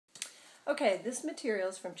Okay, this material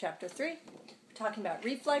is from Chapter 3. We're talking about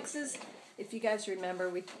reflexes. If you guys remember,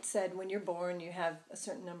 we said when you're born you have a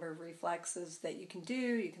certain number of reflexes that you can do.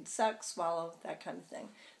 You can suck, swallow, that kind of thing.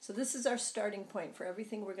 So this is our starting point for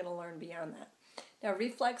everything we're going to learn beyond that. Now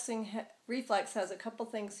reflex has a couple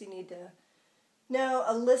things you need to know.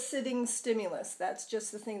 Eliciting stimulus, that's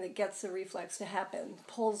just the thing that gets the reflex to happen,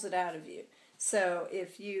 pulls it out of you. So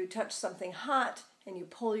if you touch something hot and you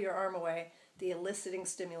pull your arm away, the eliciting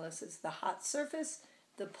stimulus is the hot surface.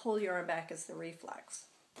 The pull your arm back is the reflex.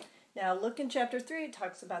 Now look in Chapter 3, it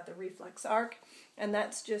talks about the reflex arc, and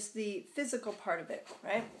that's just the physical part of it,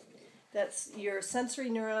 right? That's your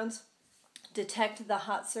sensory neurons detect the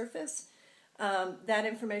hot surface. That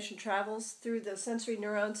information travels through the sensory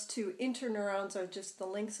neurons to interneurons, or just the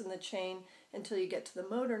links in the chain, until you get to the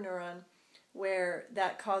motor neuron, where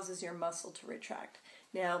that causes your muscle to retract.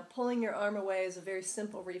 Now, pulling your arm away is a very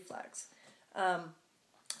simple reflex.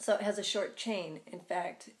 So it has a short chain. In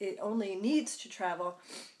fact, it only needs to travel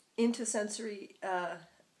into sensory,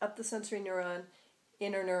 up the sensory neuron,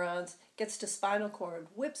 interneurons, gets to spinal cord,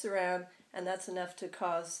 whips around, and that's enough to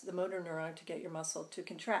cause the motor neuron to get your muscle to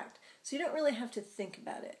contract. So you don't really have to think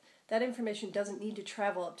about it. That information doesn't need to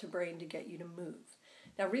travel up to brain to get you to move.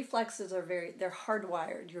 Now reflexes are they're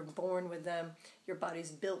hardwired. You're born with them. Your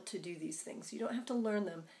body's built to do these things. You don't have to learn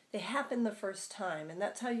them. They happen the first time, and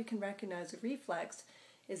that's how you can recognize a reflex,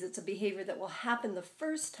 is it's a behavior that will happen the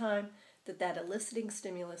first time that eliciting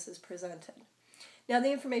stimulus is presented. Now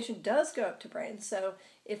the information does go up to brain, so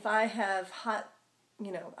if I have hot,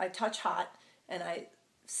 I touch hot and I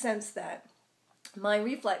sense that, my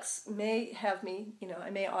reflex may have me, I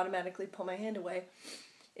may automatically pull my hand away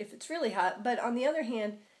if it's really hot, but on the other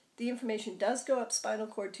hand, the information does go up spinal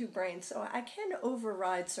cord to brain, so I can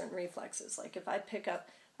override certain reflexes. Like if I pick up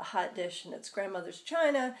a hot dish and it's grandmother's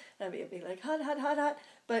china, and I'd be like, hot, hot, hot, hot,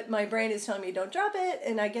 but my brain is telling me don't drop it,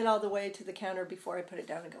 and I get all the way to the counter before I put it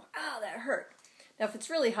down and go, ow, that hurt. Now if it's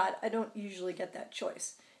really hot, I don't usually get that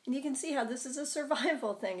choice. And you can see how this is a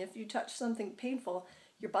survival thing. If you touch something painful,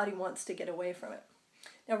 your body wants to get away from it.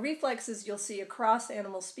 Now reflexes you'll see across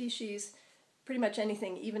animal species. Pretty much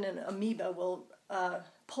anything, even an amoeba, will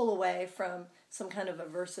pull away from some kind of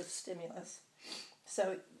aversive stimulus.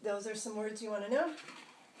 So those are some words you want to know.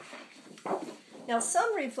 Now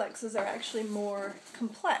some reflexes are actually more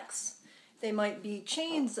complex. They might be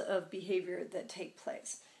chains of behavior that take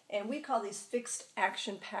place. And we call these fixed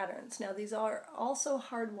action patterns. Now these are also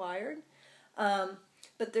hardwired,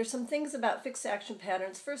 but there's some things about fixed action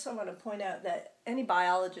patterns. First I want to point out that any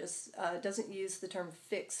biologist doesn't use the term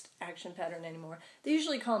fixed action pattern anymore. They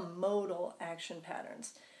usually call them modal action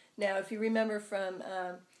patterns. Now if you remember from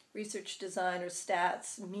research design or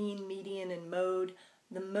stats, mean, median, and mode,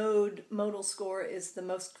 the modal score is the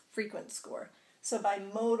most frequent score. So by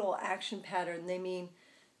modal action pattern they mean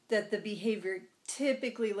that the behavior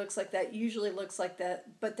typically looks like that, usually looks like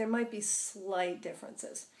that, but there might be slight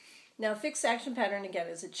differences. Now, fixed action pattern, again,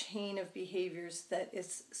 is a chain of behaviors that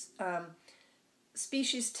is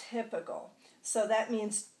species typical. So that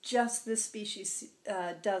means just this species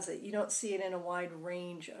does it. You don't see it in a wide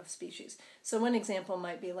range of species. So one example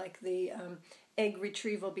might be like the egg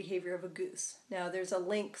retrieval behavior of a goose. Now, there's a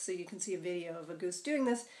link so you can see a video of a goose doing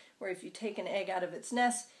this, where if you take an egg out of its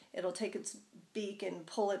nest, it'll take its beak and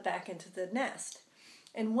pull it back into the nest.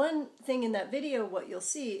 And one thing in that video, what you'll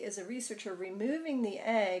see is a researcher removing the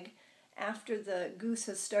egg after the goose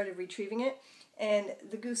has started retrieving it, and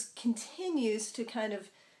the goose continues to kind of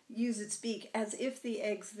use its beak as if the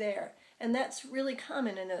egg's there. And that's really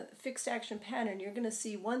common in a fixed action pattern. You're going to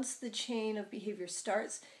see once the chain of behavior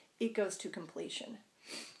starts, it goes to completion.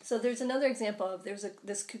 So there's another example of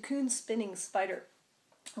this cocoon spinning spider,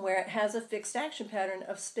 where it has a fixed action pattern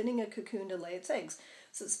of spinning a cocoon to lay its eggs.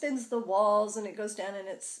 So it spins the walls and it goes down and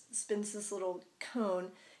it spins this little cone,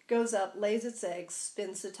 goes up, lays its eggs,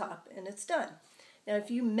 spins the top, and it's done. Now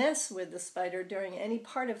if you mess with the spider during any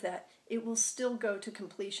part of that, it will still go to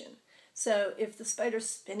completion. So if the spider's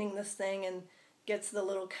spinning this thing and gets the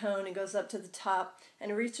little cone and goes up to the top,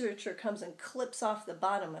 and a researcher comes and clips off the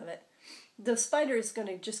bottom of it, the spider is going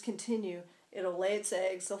to just continue. It'll lay its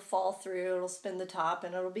eggs, they'll fall through, it'll spin the top,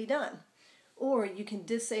 and it'll be done. Or you can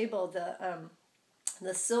disable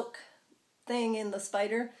the silk thing in the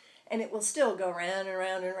spider, and it will still go round and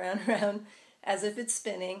round and round and round as if it's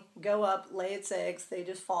spinning, go up, lay its eggs, they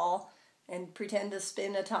just fall, and pretend to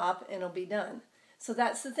spin a top, and it'll be done. So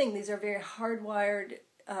that's the thing. These are very hardwired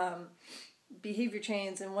behavior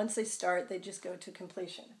chains, and once they start, they just go to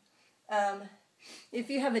completion. If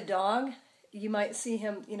you have a dog, you might see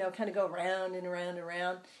him, kind of go round and around and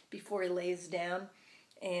around before he lays down.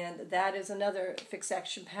 And that is another fixed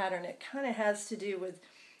action pattern. It kind of has to do with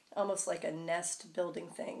almost like a nest building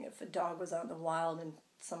thing. If a dog was out in the wild and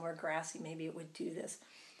somewhere grassy, maybe it would do this.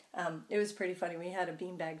 It was pretty funny. We had a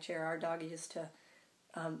beanbag chair our dog used to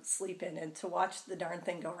sleep in, and to watch the darn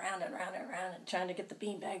thing go round and round and round and trying to get the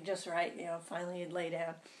beanbag just right, finally he'd lay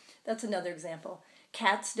down. That's another example.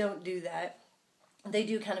 Cats don't do that. They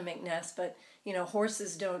do kind of make nests, but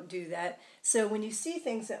horses don't do that. So when you see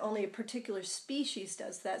things that only a particular species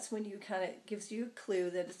does, that's when you kind of gives you a clue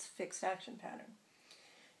that it's a fixed action pattern.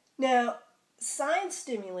 Now, sign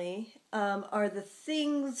stimuli are the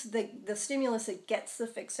things that the stimulus that gets the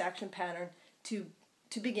fixed action pattern to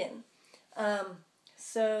begin.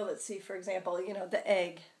 So let's see, for example, the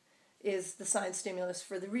egg is the sign stimulus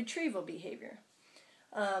for the retrieval behavior.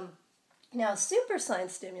 Now, super sign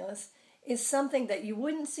stimulus is something that you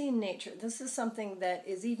wouldn't see in nature. This is something that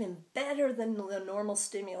is even better than the normal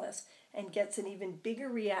stimulus and gets an even bigger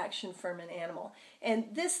reaction from an animal.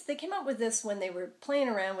 And they came up with this when they were playing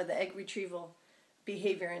around with the egg retrieval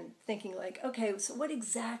behavior and thinking like, okay, so what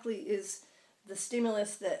exactly is the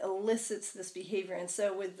stimulus that elicits this behavior? And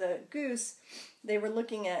so with the goose, they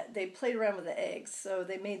played around with the eggs. So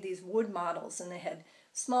they made these wood models, and they had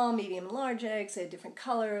small, medium, large eggs. They had different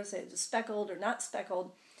colors. They had speckled or not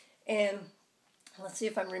speckled. And let's see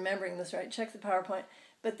if I'm remembering this right. Check the PowerPoint.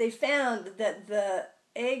 But they found that the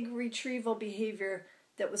egg retrieval behavior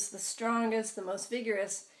that was the strongest, the most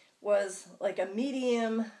vigorous, was like a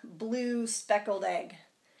medium blue speckled egg.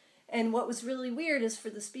 And what was really weird is for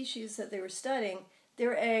the species that they were studying,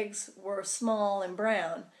 their eggs were small and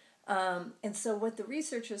brown. And so what the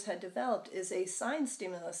researchers had developed is a sign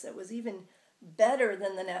stimulus that was even better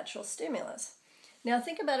than the natural stimulus. Now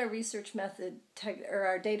think about our research method or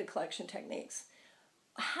our data collection techniques.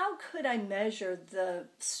 How could I measure the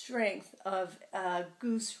strength of a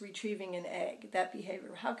goose retrieving an egg, that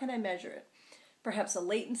behavior? How can I measure it? Perhaps a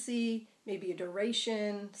latency, maybe a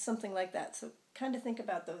duration, something like that. So kind of think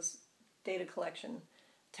about those data collection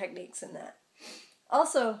techniques in that.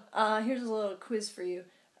 Also, here's a little quiz for you.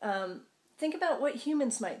 Think about what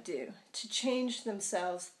humans might do to change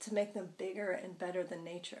themselves to make them bigger and better than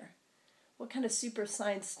nature. What kind of super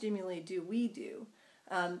sign stimuli do we do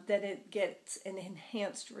that it gets an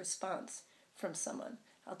enhanced response from someone?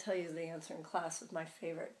 I'll tell you the answer in class with my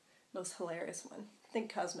favorite, most hilarious one.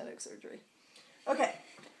 Think cosmetic surgery. Okay,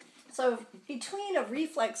 so between a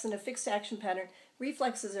reflex and a fixed action pattern,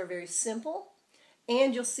 reflexes are very simple,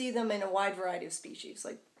 and you'll see them in a wide variety of species,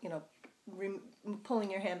 like, pulling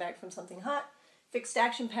your hand back from something hot. Fixed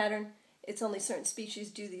action pattern, it's only certain species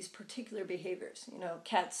do these particular behaviors.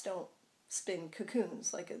 Cats don't spin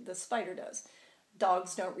cocoons like the spider does.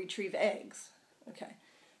 Dogs don't retrieve eggs. Okay,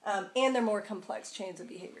 and they're more complex chains of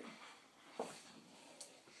behavior.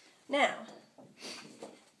 Now,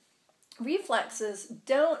 reflexes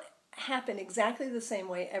don't happen exactly the same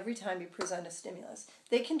way every time you present a stimulus.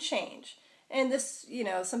 They can change. And this,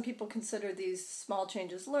 some people consider these small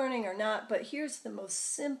changes learning or not, but here's the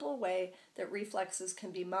most simple way that reflexes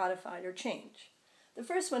can be modified or changed. The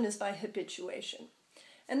first one is by habituation.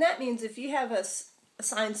 And that means if you have a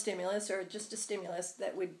sign stimulus or just a stimulus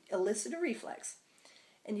that would elicit a reflex,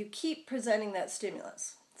 and you keep presenting that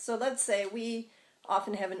stimulus. So let's say we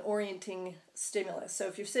often have an orienting stimulus. So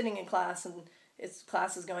if you're sitting in class and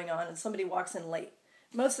class is going on and somebody walks in late,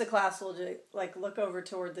 most of the class will just look over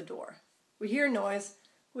toward the door. We hear noise,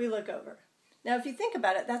 we look over. Now if you think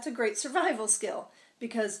about it, that's a great survival skill,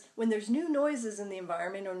 because when there's new noises in the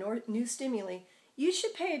environment or new stimuli, you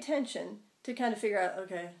should pay attention to kind of figure out,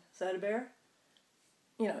 okay, is that a bear?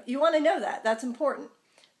 You want to know that. That's important.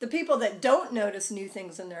 The people that don't notice new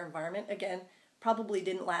things in their environment, again, probably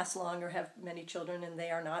didn't last long or have many children, and they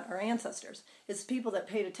are not our ancestors. It's people that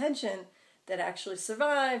paid attention that actually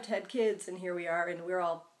survived, had kids, and here we are, and we're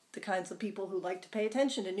all the kinds of people who like to pay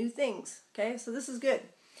attention to new things. Okay, so this is good.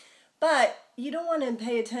 But you don't want to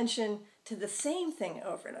pay attention to the same thing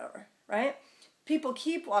over and over, right? People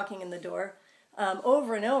keep walking in the door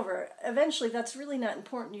over and over. Eventually, that's really not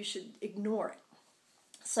important. You should ignore it.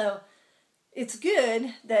 So it's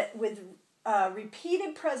good that with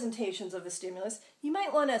repeated presentations of a stimulus, you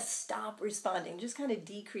might want to stop responding, just kind of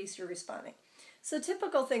decrease your responding. So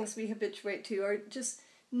typical things we habituate to are just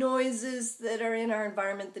noises that are in our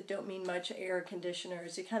environment that don't mean much, air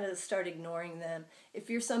conditioners. You kind of start ignoring them. If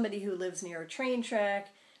you're somebody who lives near a train track,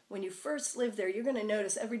 when you first live there, you're going to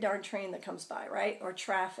notice every darn train that comes by, right? Or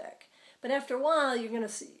traffic. But after a while, you're going to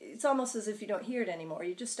see, it's almost as if you don't hear it anymore.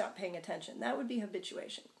 You just stop paying attention. That would be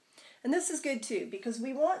habituation. And this is good too, because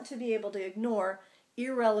we want to be able to ignore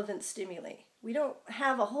irrelevant stimuli. We don't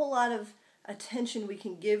have a whole lot of attention we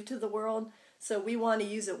can give to the world, So we want to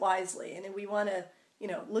use it wisely, and we want to,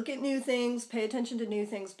 look at new things, pay attention to new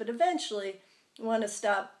things, but eventually we want to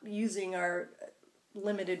stop using our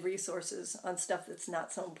limited resources on stuff that's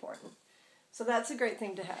not so important. So that's a great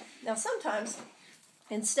thing to have. Now sometimes,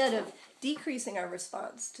 instead of decreasing our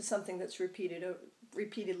response to something that's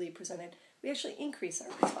repeatedly presented, we actually increase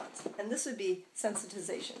our response. And this would be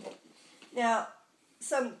sensitization. Now,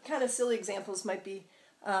 some kind of silly examples might be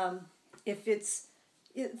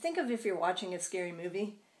think of if you're watching a scary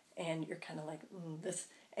movie and you're kind of like, this,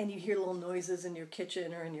 and you hear little noises in your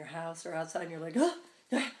kitchen or in your house or outside, and you're like, oh,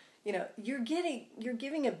 you're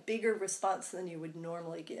giving a bigger response than you would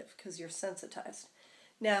normally give because you're sensitized.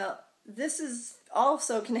 Now, this is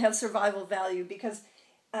also can have survival value because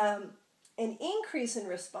an increase in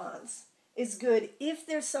response is good if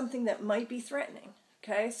there's something that might be threatening.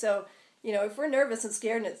 Okay, so if we're nervous and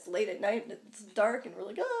scared and it's late at night and it's dark and we're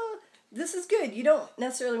like, oh, this is good. You don't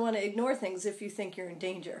necessarily want to ignore things if you think you're in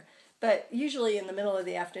danger. But usually in the middle of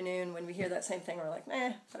the afternoon when we hear that same thing, we're like,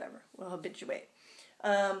 whatever, we'll habituate.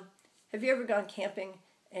 Have you ever gone camping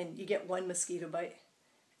and you get one mosquito bite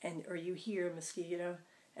or you hear a mosquito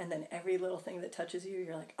and then every little thing that touches you,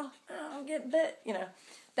 you're like, oh, I'm getting bit.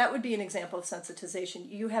 That would be an example of sensitization.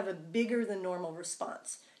 You have a bigger than normal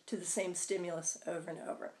response to the same stimulus over and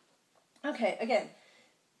over. Okay, again,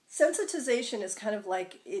 sensitization is kind of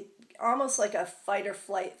almost like a fight or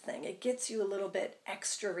flight thing. It gets you a little bit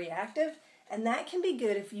extra reactive, and that can be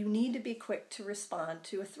good if you need to be quick to respond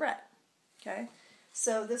to a threat. Okay,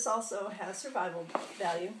 so this also has survival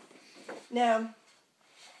value. Now,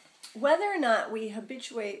 whether or not we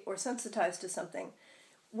habituate or sensitize to something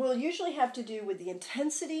will usually have to do with the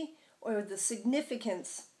intensity or the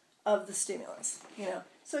significance of the stimulus.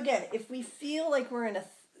 So again, if we feel like we're in a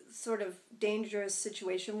sort of dangerous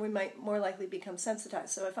situation, we might more likely become sensitized.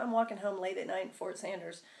 So if I'm walking home late at night in Fort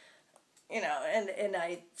Sanders, and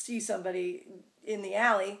I see somebody in the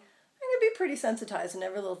alley, I'm going to be pretty sensitized and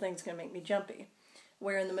every little thing's going to make me jumpy.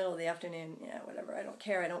 Where in the middle of the afternoon, whatever, I don't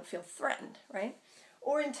care, I don't feel threatened, right?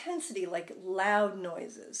 Or intensity, like loud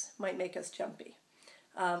noises, might make us jumpy.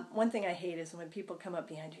 One thing I hate is when people come up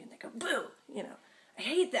behind you and they go, boo, I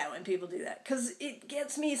hate that when people do that because it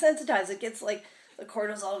gets me sensitized. It gets like the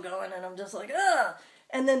cortisol going and I'm just like, ugh.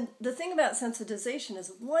 And then the thing about sensitization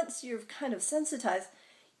is once you're kind of sensitized,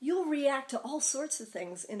 you'll react to all sorts of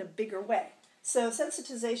things in a bigger way. So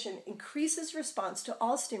sensitization increases response to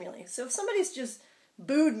all stimuli. So if somebody's just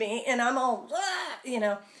booed me and I'm all,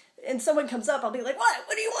 and someone comes up, I'll be like,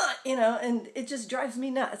 what do you want? And it just drives me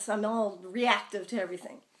nuts. I'm all reactive to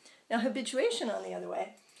everything. Now, habituation, on the other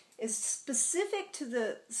way, is specific to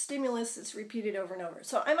the stimulus that's repeated over and over.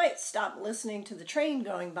 So I might stop listening to the train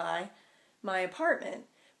going by my apartment,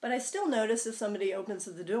 but I still notice if somebody opens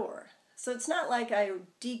the door. So it's not like I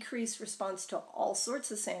decrease response to all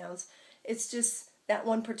sorts of sounds. It's just that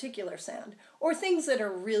one particular sound, or things that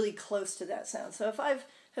are really close to that sound. So if I've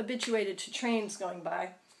habituated to trains going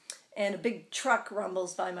by and a big truck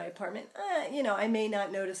rumbles by my apartment, I may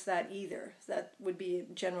not notice that either. That would be a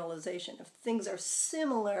generalization. If things are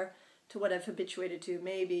similar to what I've habituated to,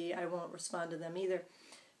 maybe I won't respond to them either.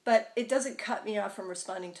 But it doesn't cut me off from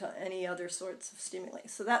responding to any other sorts of stimuli.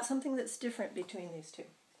 So that's something that's different between these two.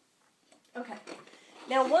 Okay.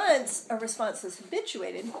 Now, once a response is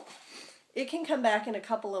habituated, it can come back in a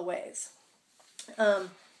couple of ways.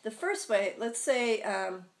 The first way, let's say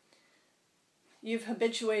you've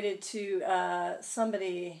habituated to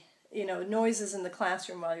somebody, noises in the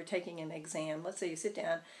classroom while you're taking an exam. Let's say you sit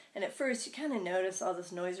down, and at first you kind of notice all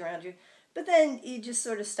this noise around you, but then you just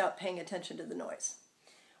sort of stop paying attention to the noise.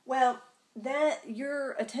 Well,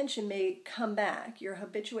 your attention may come back, your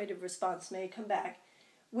habituated response may come back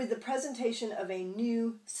with the presentation of a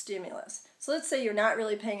new stimulus. So let's say you're not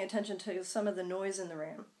really paying attention to some of the noise in the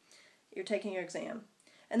room. You're taking your exam.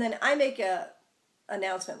 And then I make a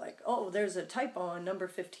announcement like, oh, there's a typo on number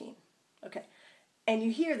 15. Okay. And you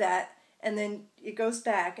hear that, and then it goes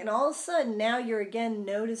back, and all of a sudden now you're again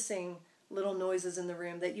noticing little noises in the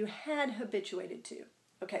room that you had habituated to.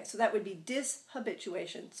 Okay, so that would be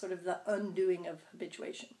dishabituation, sort of the undoing of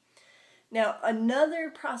habituation. Now, another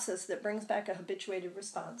process that brings back a habituated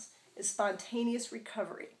response is spontaneous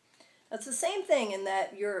recovery. That's the same thing in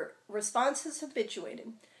that your response is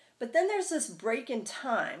habituated, but then there's this break in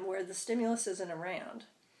time where the stimulus isn't around,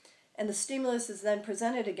 and the stimulus is then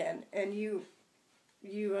presented again, and you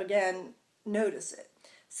again notice it.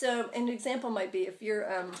 So an example might be if you're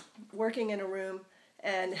working in a room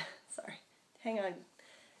and,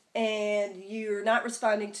 and you're not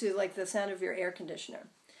responding to like the sound of your air conditioner.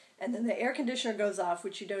 And then the air conditioner goes off,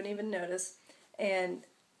 which you don't even notice, and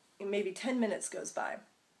maybe 10 minutes goes by.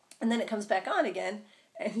 And then it comes back on again,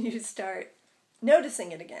 and you start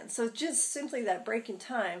noticing it again. So just simply that break in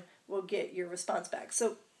time will get your response back.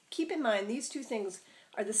 So keep in mind, these two things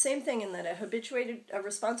are the same thing in that a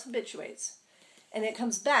response habituates, and it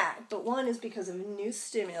comes back, but one is because of a new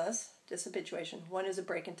stimulus, dishabituation, one is a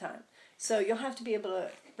break in time. So you'll have to be able to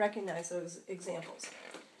recognize those examples.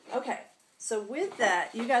 Okay, so with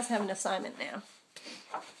that, you guys have an assignment now.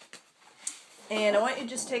 And I want you to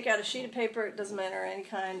just take out a sheet of paper, it doesn't matter, any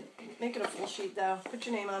kind. Make it a full sheet though, put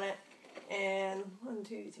your name on it. And 1,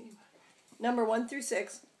 2, 3, number 1 through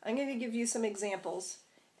 6, I'm going to give you some examples,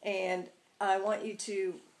 and I want you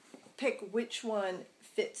to pick which one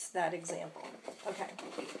fits that example. Okay,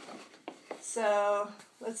 so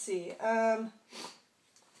let's see.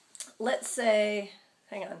 Let's say,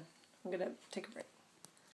 hang on, I'm going to take a break.